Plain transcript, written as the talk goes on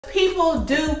People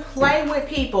do play with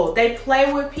people. They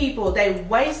play with people. They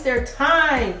waste their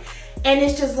time. And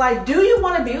it's just like, do you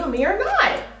want to be with me or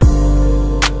not?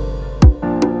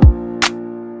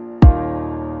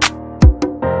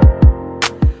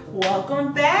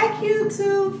 Welcome back,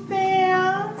 YouTube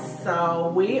fam.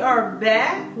 So we are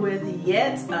back with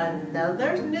yet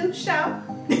another new show.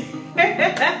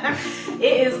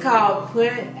 It is called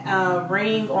Put a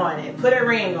Ring on It. Put a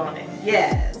ring on it.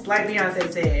 Yes, like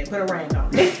Beyonce said, put a ring on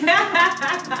it.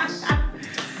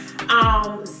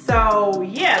 So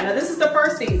yeah, now this is the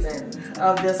first season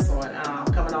of this one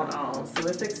coming on. So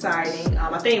it's exciting.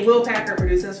 I think Will Packer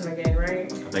produced this one again,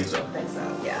 right? I think so.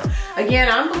 Yeah. Again,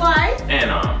 I'm Blythe.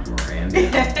 And I'm Brandon.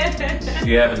 If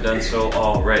you haven't done so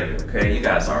already, okay, you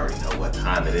guys already know what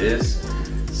time it is.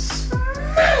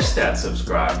 Smash that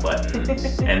subscribe button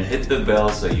and hit the bell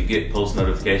so you get post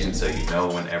notifications so you know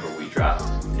whenever we drop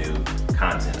new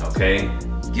content, okay?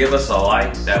 Give us a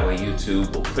like, that way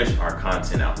YouTube will push our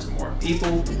content out to more people,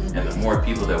 and the more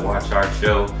people that watch our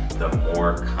show, the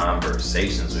more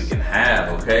conversations we can have,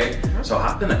 okay? So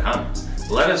hop in the comments.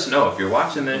 Let us know if you're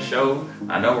watching this show.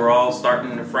 I know we're all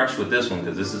starting fresh with this one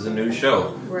because this is a new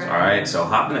show. Right. All right, so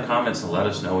hop in the comments and let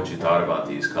us know what you thought about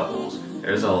these couples.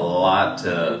 There's a lot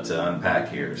to unpack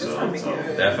here, so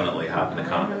definitely hop in the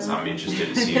comments. I'm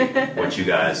interested to see what you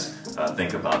guys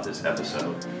think about this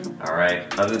episode. All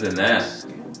right, other than that,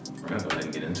 we're gonna go ahead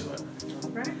and get into it.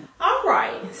 All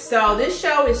right, so this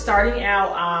show is starting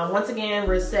out, once again,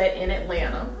 we're set in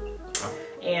Atlanta.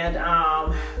 And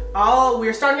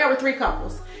we're starting out with 3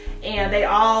 couples. And they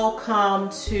all come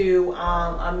to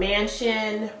a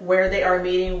mansion where they are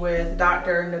meeting with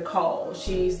Dr. Nicole.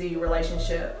 She's the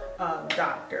relationship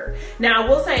doctor. Now, I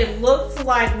will say it looks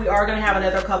like we are going to have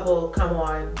another couple come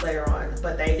on later on,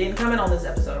 but they didn't come in on this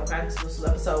episode, okay? So this is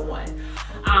episode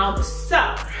 1.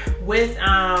 So with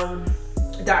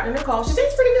Dr. Nicole, she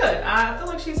seems pretty good. I feel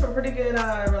like she's a pretty good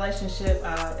relationship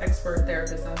expert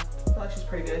therapist. I feel like she's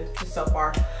pretty good just so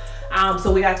far.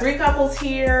 So we got 3 couples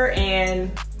here,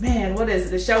 and man, what is it?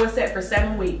 The show is set for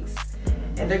 7 weeks,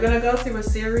 and they're gonna go through a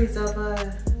series of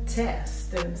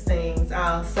tests and things.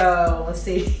 So let's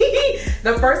see.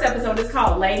 The first episode is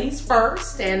called Ladies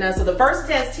First, and so the first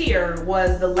test here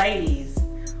was the ladies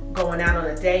going out on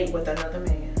a date with another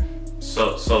man.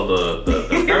 So the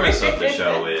premise of the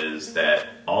show is that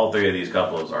all 3 of these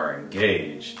couples are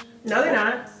engaged. No, they're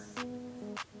not.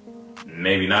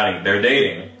 Maybe not. They're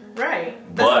dating. Right.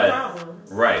 That's the problem.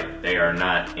 Right. They are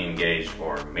not engaged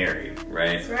or married.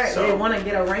 Right. That's right. So they want to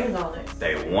get a ring on it.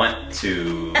 They want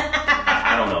to.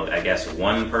 I don't know. I guess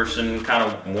one person kind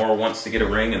of more wants to get a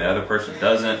ring and the other person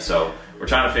doesn't. So we're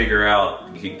trying to figure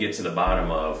out. You could get to the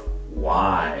bottom of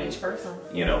why. Each person.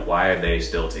 You know, why are they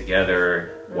still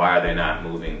together? Why are they not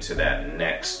moving to that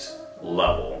next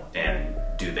level? And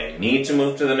do they need to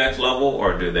move to the next level,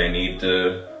 or do they need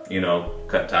to,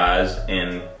 cut ties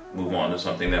and move on to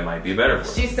something that might be better for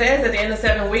them? She says at the end of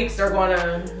 7 weeks, they're going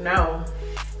to know.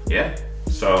 Yeah.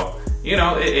 So,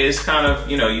 it's kind of,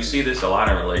 you see this a lot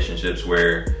in relationships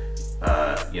where,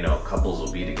 couples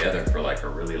will be together for like a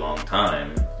really long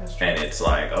time. And it's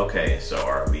like, okay, so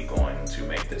are we going to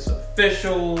make this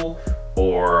official?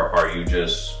 Or are you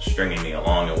just stringing me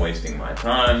along and wasting my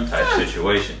time type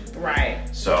situation? Right.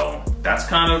 So that's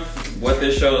kind of what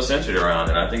this show is centered around,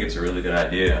 and I think it's a really good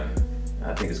idea.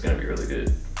 I think it's going to be really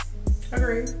good.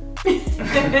 Agreed.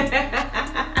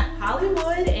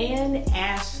 Hollywood and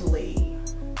Ashley.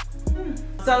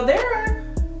 So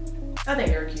I think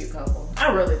they're a cute couple.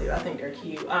 I really do. I think they're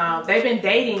cute. They've been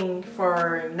dating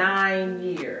for 9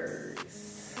 years.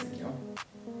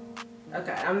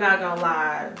 Okay, I'm not gonna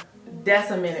lie.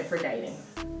 That's a minute for dating.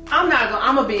 I'm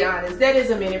gonna be honest. That is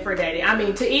a minute for dating. I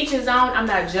mean, to each his own. I'm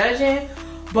not judging,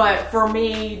 but for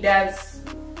me, that's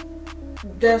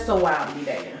a while to be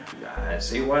dating. I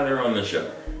see why they're on the show.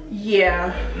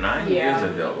 Yeah. 9 years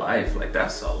of your life, like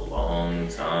that's a long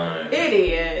time. It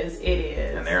is.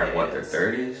 And they're in what, their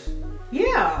 30s?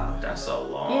 Yeah. That's a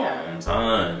long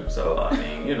time. So I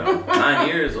mean, 9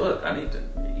 years. Look, I need to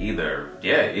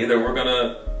either we're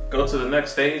gonna go to the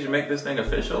next stage and make this thing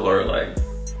official, or like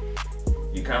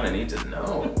you kind of need to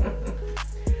know.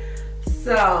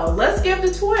 So let's give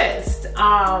the twist.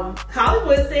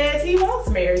 Hollywood says he wants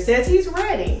marriage, says he's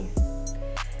ready.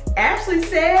 Ashley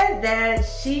said that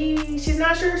she's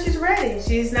not sure she's ready.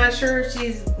 She's not sure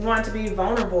she's wanting to be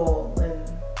vulnerable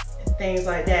and things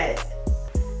like that.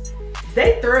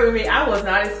 They threw me. I was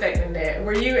not expecting that.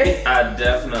 Were you? I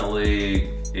definitely.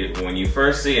 When you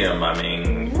first see him, I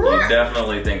mean, you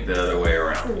definitely think the other way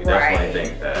around. You definitely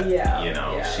think that,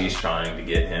 she's trying to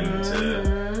get him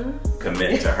to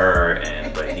commit to her,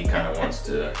 but he kind of wants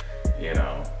to,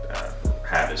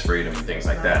 his freedom and things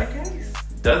like that.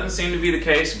 Doesn't seem to be the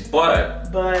case,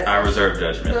 but I reserve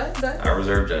judgment. I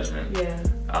reserve judgment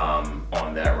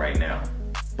on that right now.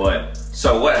 But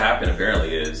so what happened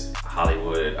apparently is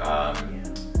Hollywood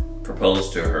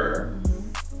proposed to her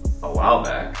a while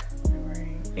back,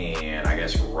 and I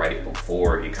guess right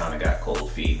before he kind of got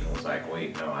cold feet and was like,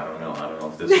 wait, no, I don't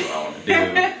know if this is what I want to do.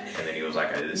 And then he was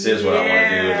like, this is what I want to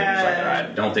do. And then he was like,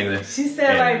 I don't think that. She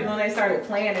said, like, when they started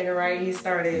planning it, right, he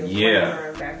started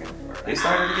her back and forth. They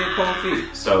started to get cold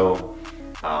feet. So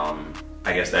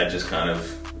I guess that just kind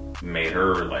of made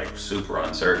her like super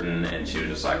uncertain, and she was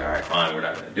just like, all right, fine, we're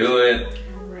not gonna do it.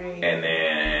 And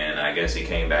then I guess he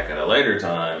came back at a later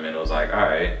time and was like, all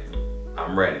right,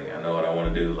 I'm ready, I know what I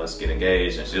want to do, let's get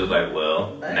engaged. And she was like,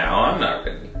 well, now I'm not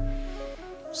ready.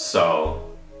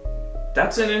 So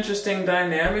that's an interesting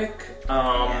dynamic.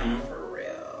 For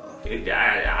real.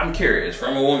 I'm curious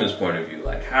from a woman's point of view,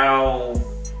 like, how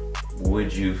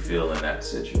would you feel in that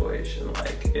situation?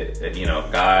 Like, you know,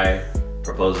 a guy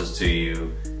proposes to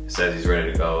you, says he's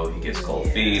ready to go, he gets cold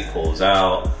feet, pulls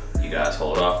out, you guys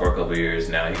hold off for a couple years,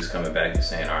 now he's coming back and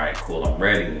saying, all right, cool, I'm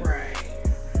ready.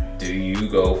 Do you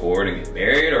go forward and get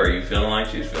married, or are you feeling like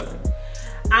she's feeling?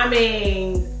 I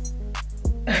mean,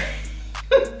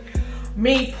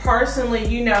 me personally,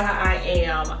 you know how I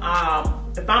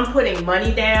am. If I'm putting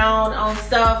money down on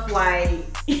stuff, like,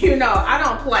 you know, I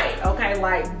don't play, okay?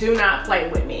 Like, do not play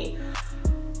with me.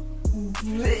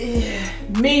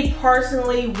 Me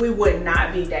personally, we would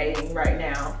not be dating right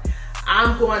now.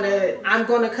 I'm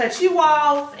gonna cut you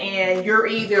off, and you're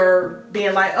either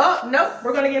being like, oh nope,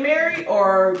 we're gonna get married,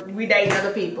 or we dating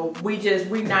other people. We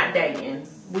not dating.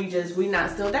 We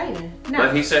not still dating. No.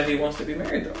 But he said he wants to be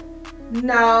married though.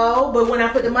 No, but when I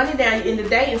put the money down in the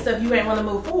dating stuff, you ain't want to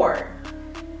move forward.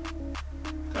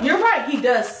 You're right, he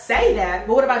does say that,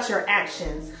 but what about your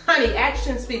actions? Honey,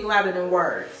 actions speak louder than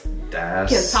words. Can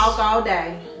talk all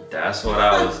day. That's what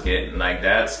I was getting. Like,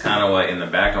 that's kind of what in the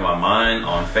back of my mind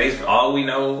on face. All we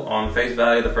know on face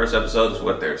value, the first episode is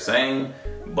what they're saying.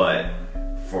 But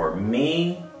for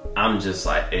me, I'm just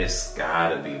like, it's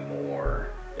gotta be more.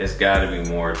 It's gotta be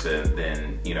more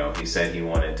than, you know, he said he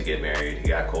wanted to get married. He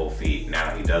got cold feet.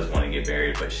 Now he does want to get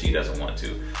married, but she doesn't want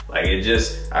to. Like, it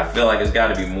just, I feel like it's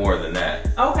gotta be more than that.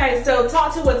 Okay, so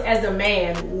talk to us as a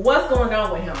man. What's going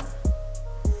on with him?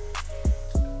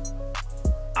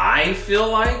 I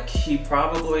feel like he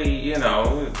probably, you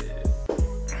know,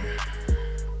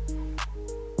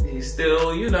 he's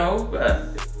still, you know,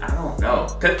 I don't know.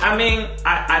 Cause I mean,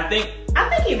 I think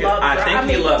he loves her. I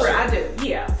think he loves her. I do.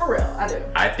 Yeah, for real, I do.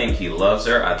 I think he loves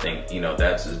her. I think, you know,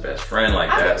 that's his best friend.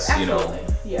 Like, that's, you know,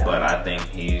 but I think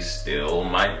he still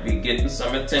might be getting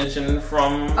some attention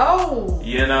from,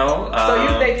 you know.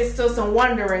 So you think it's still some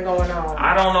wondering going on?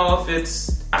 I don't know if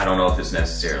it's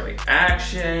necessarily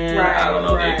action. I don't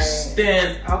know the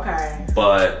extent. Okay.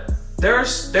 But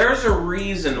there's a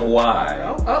reason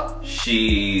why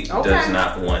she does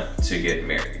not want to get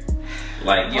married.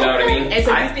 Like, you know what I mean? And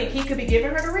so you think he could be giving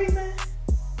her the reason?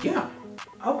 Yeah.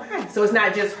 Okay. So it's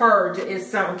not just her, it's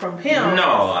something from him.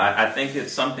 No, I think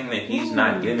it's something that he's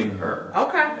not giving her.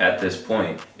 At this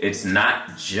point. It's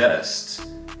not just,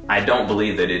 I don't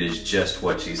believe that it is just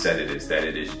what she said it is. That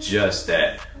it is just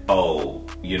that, oh,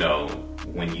 you know,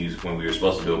 when we were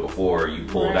supposed to do it before, you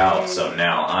pulled out, so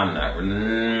now I'm not.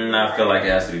 I feel like it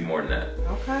has to be more than that.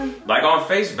 Okay. Like, on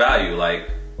face value,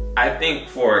 like, I think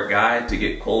for a guy to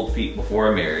get cold feet before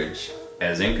a marriage,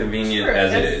 as inconvenient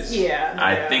as it is,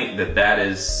 I think that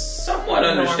is somewhat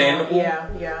understandable.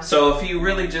 Yeah. So if he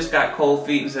really just got cold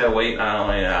feet and said, wait,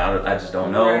 I just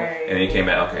don't know, and he came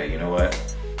back, okay, you know what?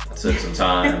 I took some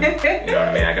time, you know what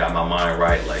I mean? I got my mind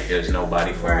right, like, there's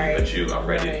nobody for me but you. I'm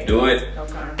ready to do it.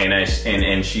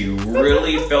 And she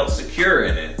really felt secure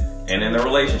in it and in the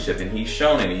relationship, and he's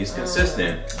shown it, he's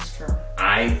consistent. That's true.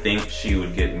 I think she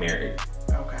would get married.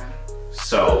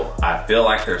 So I feel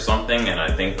like there's something, and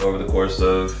I think over the course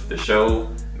of the show,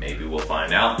 maybe we'll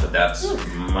find out. But that's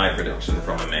my prediction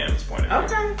from a man's point of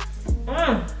view.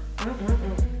 Okay.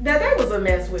 Now there was a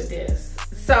mess with this.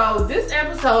 So this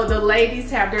episode, the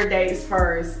ladies have their dates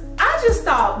first. I just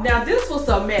thought, now this was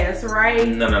a mess, right?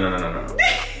 No.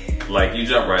 Like, you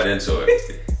jump right into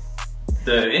it.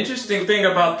 The interesting thing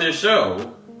about this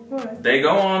show, they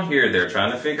go on here, they're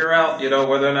trying to figure out, you know,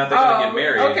 whether or not they're gonna get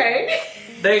married. Okay.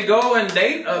 They go and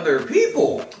date other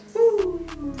people.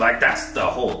 Like, that's the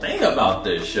whole thing about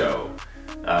this show.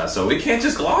 So we can't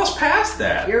just gloss past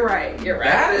that. You're right.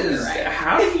 That is,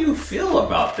 how do you feel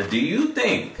about that? Do you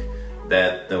think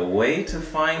that the way to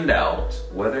find out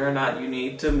whether or not you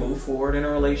need to move forward in a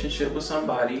relationship with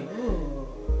somebody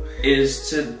is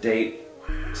to date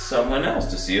someone else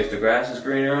to see if the grass is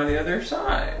greener on the other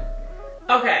side.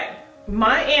 Okay,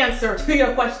 my answer to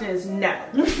your question is no.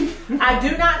 I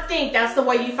do not think that's the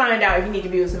way you find out if you need to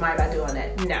be with somebody by doing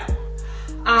that. No.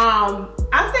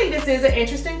 I think this is an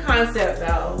interesting concept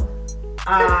though.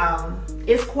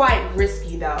 It's quite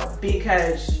risky though,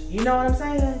 because you know what I'm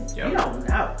saying? Yep. You don't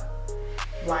know.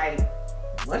 Like,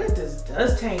 what if this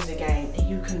does change the game and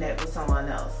you connect with someone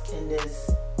else and this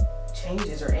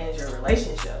changes or ends your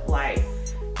relationship? Like,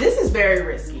 this is very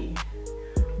risky.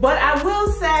 But I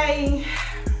will say,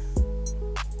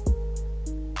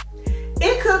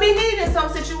 it could be needed in some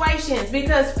situations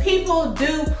because people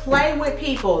do play with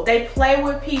people. They play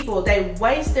with people. They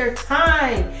waste their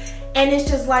time. And it's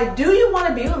just like, do you want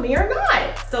to be with me or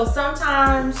not? So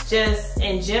sometimes just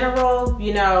in general,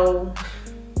 you know,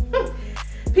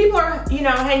 people are, you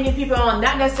know, hanging people on,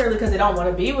 not necessarily because they don't want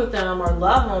to be with them or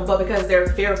love them, but because they're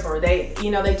fearful. They,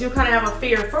 you know, they do kind of have a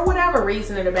fear for whatever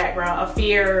reason in the background, a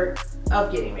fear of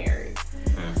getting married.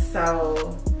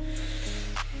 So,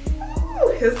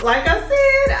 it's like I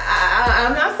said,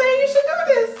 I'm not saying you should do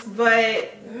this,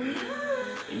 but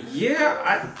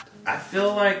yeah, I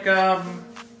feel like,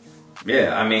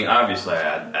 yeah, I mean, obviously,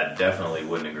 I definitely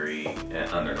wouldn't agree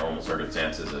under normal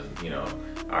circumstances of, you know,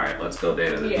 all right, let's go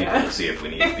date other people to see if we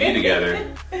need to be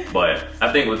together. But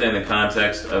I think within the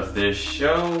context of this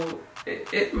show,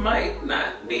 it might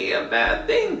not be a bad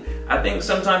thing. I think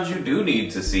sometimes you do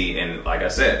need to see, and like I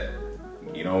said,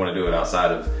 you don't want to do it outside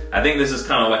of, I think this is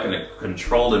kind of like in a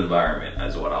controlled environment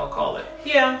is what I'll call it.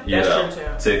 Yeah, that's true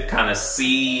too. To kind of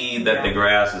see that the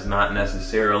grass is not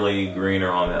necessarily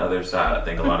greener on the other side. I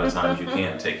think a lot of times you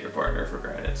can take your partner for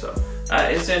granted. So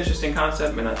it's an interesting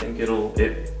concept, and I think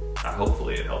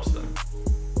hopefully it helps them.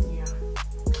 Yeah.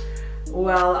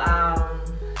 Well,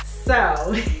 so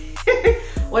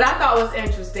what I thought was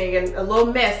interesting and a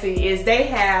little messy is they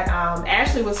had,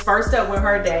 Ashley was first up with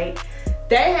her date.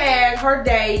 They had her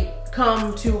date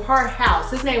come to her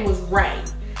house. His name was Ray.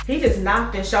 He just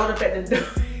knocked and showed up at the door.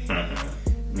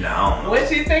 No, I don't know.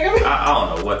 What you think of it? I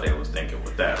don't know what they was thinking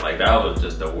with that. Like, that was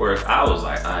just the worst. I was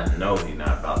like, I know he's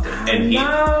not about to. And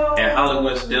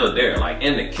Hollywood's still there, like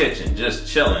in the kitchen, just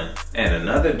chilling. And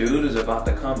another dude is about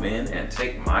to come in and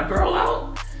take my girl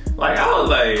out. Like, I was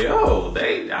like, yo,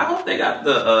 I hope they got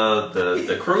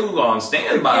the crew on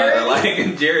standby,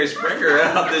 like Jerry Springer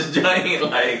out this joint,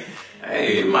 like.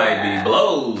 Hey, it might be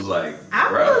blows, like,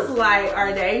 I was like,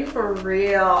 are they for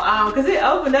real? Cause it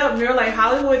opened up and they're like,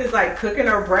 Hollywood is like cooking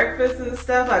her breakfast and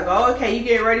stuff. Like, oh, okay, you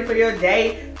get ready for your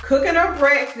date, cooking her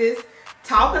breakfast,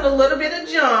 talking a little bit of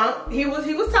junk. He was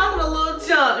talking a little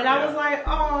junk, and I was like,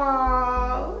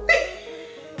 oh.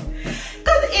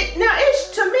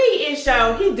 Cause to me, it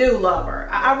showed he do love her.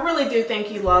 I really do think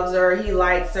he loves her. He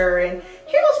likes her, and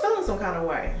he was feeling some kind of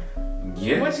way.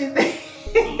 Yeah. What you think?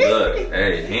 Look,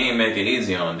 hey, he ain't make it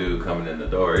easy on dude coming in the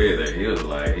door either. He was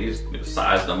like, he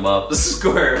sized him up,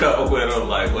 squared up with him,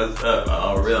 like, what's up?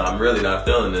 I'm really not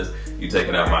feeling this. You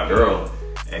taking out my girl.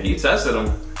 And he tested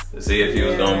him to see if he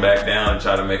was going back down and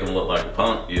try to make him look like a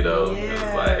punk, you know? Yeah,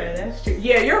 like, that's true.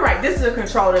 Yeah, you're right. This is a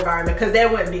controlled environment because that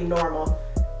wouldn't be normal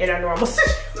in a normal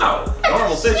situation. No,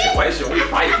 normal situation. We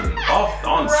fighting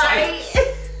on site.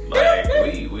 Like,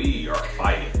 we are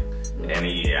fighting. And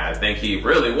I think he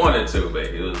really wanted to,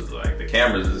 but he was like, the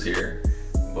cameras is here.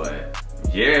 But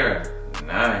yeah,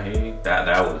 nah,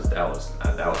 that was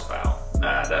foul.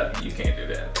 Nah, you can't do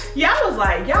that. Yeah, I was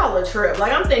like, y'all a trip.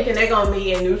 Like, I'm thinking they're gonna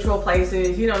be in neutral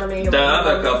places. You know what I mean? The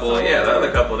other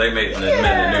couple, they made them in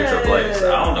a neutral place.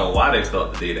 I don't know why they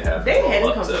felt the need to have. They had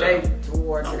to come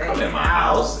towards don't come in my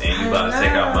house and you about to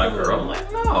take out my girl. I'm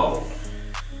like, no.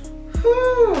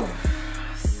 Whew.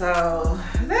 So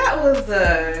that was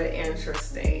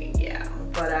interesting, yeah.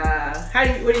 But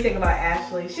what do you think about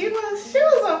Ashley? She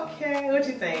was okay. What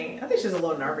you think? I think she was a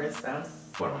little nervous though.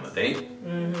 What, on the date?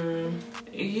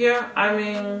 Yeah, I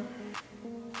mean,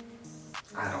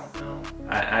 I don't know.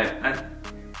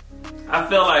 I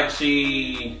feel like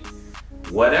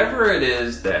whatever it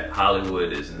is that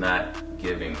Hollywood is not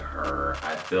giving her,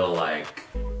 I feel like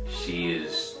she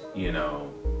is, you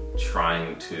know,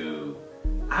 trying to,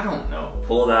 I don't know,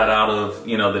 pull that out of,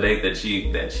 you know, the date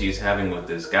that she's having with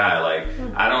this guy. Like,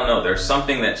 I don't know, there's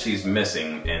something that she's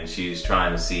missing and she's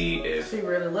trying to see if she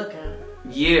really looking.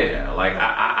 Yeah, like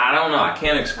I don't know, I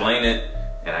can't explain it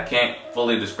and I can't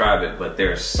fully describe it, but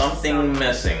there's something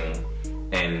missing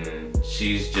and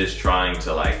she's just trying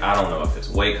to, like, I don't know if it's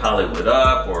wake Hollywood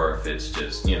up or if it's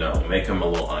just, you know, make him a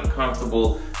little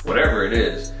uncomfortable, whatever it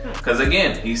is. Because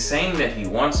again, he's saying that he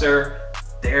wants her.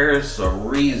 There's a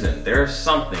reason, there's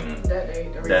something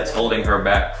that's holding her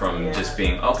back from just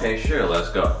being, okay, sure, let's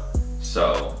go.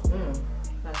 So,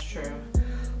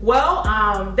 Well,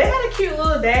 they had a cute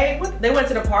little day. They went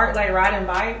to the park, like riding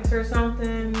bikes or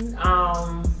something.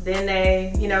 Then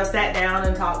they, you know, sat down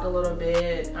and talked a little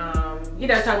bit. You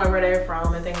know, talking about where they're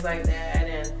from and things like that,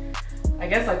 and I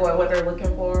guess like what they're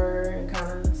looking for and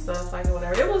kind of stuff like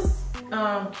whatever. It was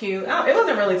cute. It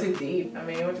wasn't really too deep. I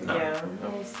mean, it was, yeah,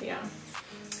 it was, yeah.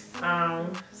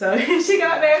 So she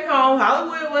got back home.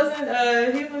 Hollywood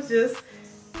wasn't. He was just.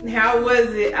 How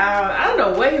was it? I don't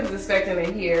know what he was expecting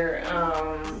to hear.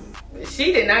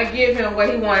 She did not give him what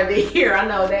he wanted to hear. I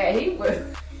know that he was.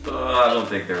 I don't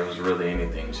think there was really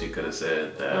anything she could have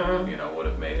said that you know would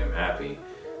have made him happy.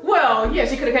 Well, yeah,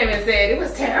 she could have came in and said it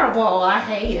was terrible. I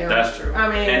hate him. That's true. I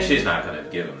mean, and she's not gonna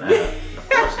give him that. Of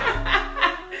course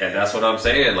not. And that's what I'm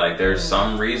saying. Like, there's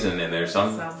some reason, and there's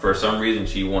for some reason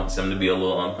she wants him to be a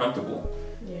little uncomfortable,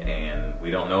 and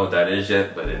we don't know what that is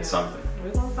yet, but it's something.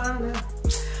 We're gonna find out.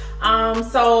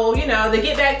 So, you know, they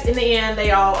get back in the end, they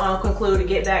all conclude to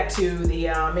get back to the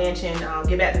mansion,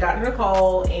 get back to Dr.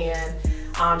 Nicole, and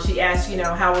she asked, you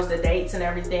know, how was the dates and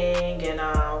everything,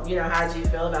 and, you know, how did you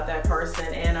feel about that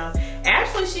person? And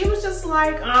actually, she was just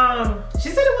like, she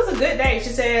said it was a good date. She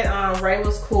said Ray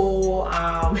was cool.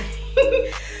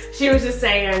 She was just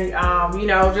saying, you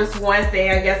know, just one thing,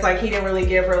 I guess, like, he didn't really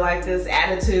give her, like, this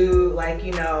attitude, like,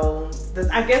 you know, this,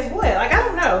 I guess what? Like, I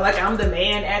don't know, like, I'm the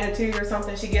man attitude or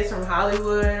something she gets from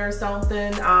Hollywood or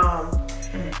something.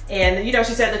 And, you know,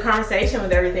 she said the conversation was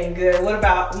everything good. What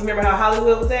about, you remember how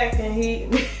Hollywood was acting? He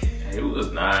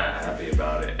was not happy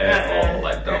about it at all.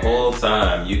 Like, the whole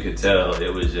time, you could tell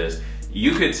it was just,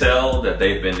 you could tell that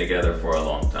they've been together for a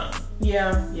long time.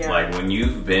 Yeah, yeah. Like, when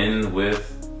you've been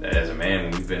with, as a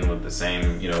man, we've been with the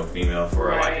same, you know, female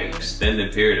for like an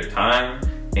extended period of time.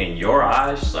 In your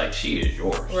eyes, like, she is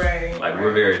yours. Right. Like,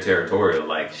 we're very territorial.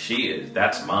 Like, she is,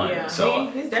 that's mine. Yeah, so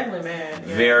he's definitely mad.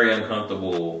 Yeah. Very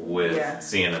uncomfortable with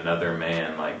seeing another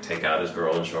man like take out his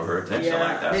girl and show her attention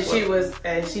like that. And she was,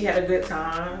 and she had a good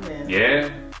time. And yeah.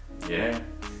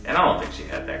 And I don't think she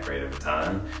had that great of a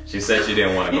time. She said she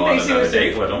didn't want to go on another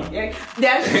date with him. Yeah,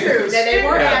 that's true. That they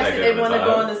were asked if they want to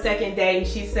go on the second date, and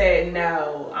she said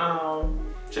no.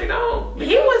 She don't.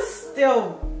 He was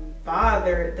still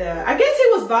bothered that, I guess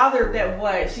he was bothered that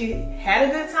what, she had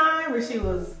a good time, or she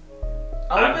was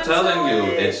open I'm telling to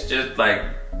you, it? it's just like,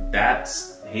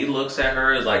 he looks at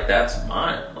her as like, that's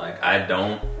mine. Like, I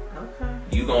don't,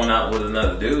 you going out with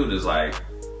another dude is like,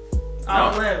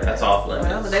 off limits. That's off limits.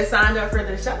 Well, but they signed up for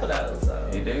the show though, so.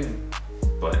 They did.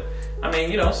 But, I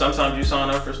mean, you know, sometimes you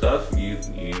sign up for stuff, you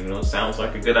know, it sounds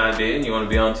like a good idea and you want to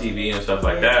be on TV and stuff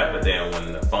like that, but then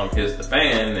when the funk hits the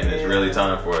fan and it's really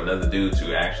time for another dude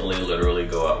to actually literally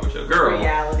go out with your girl,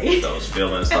 those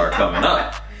feelings start coming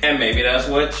up. And maybe that's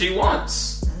what she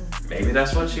wants. Maybe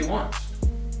that's what she wants.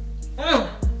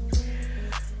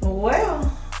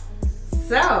 Well,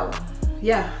 so,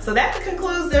 yeah. So that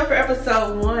concludes them for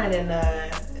episode 1, and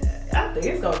I think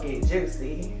it's going to get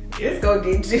juicy. It's gonna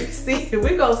get juicy.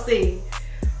 We're gonna see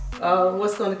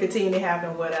what's gonna continue to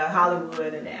happen with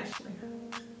Hollywood and Ashley.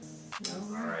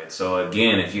 Alright, so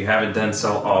again, if you haven't done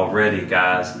so already,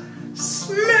 guys,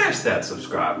 smash that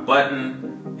subscribe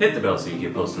button, hit the bell so you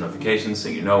get post notifications so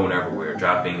you know whenever we're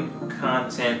dropping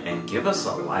content, and give us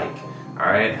a like.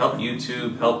 Alright, help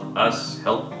YouTube, help us,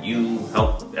 help you,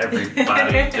 help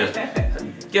everybody. Just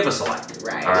give us a like.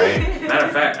 Right. Alright. Matter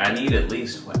of fact, I need at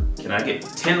least, what, can I get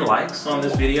 10 likes on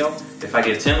this video? If I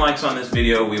get 10 likes on this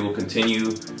video, we will continue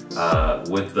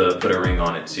with the Put a Ring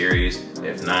on It series.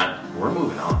 If not, we're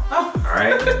moving on.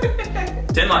 Alright?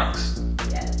 10 likes.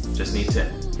 Yes. Just need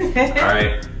 10.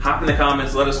 Alright? Hop in the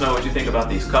comments, let us know what you think about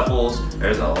these couples.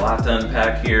 There's a lot to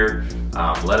unpack here.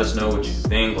 Let us know what you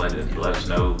think. Let us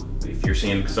know if you're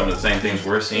seeing some of the same things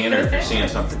we're seeing, or if you're seeing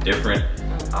something different.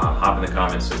 Hop in the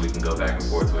comments so we can go back and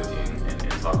forth with you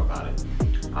and talk about it.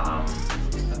 I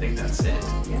think that's it.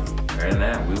 Other than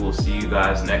that, we will see you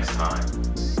guys next time.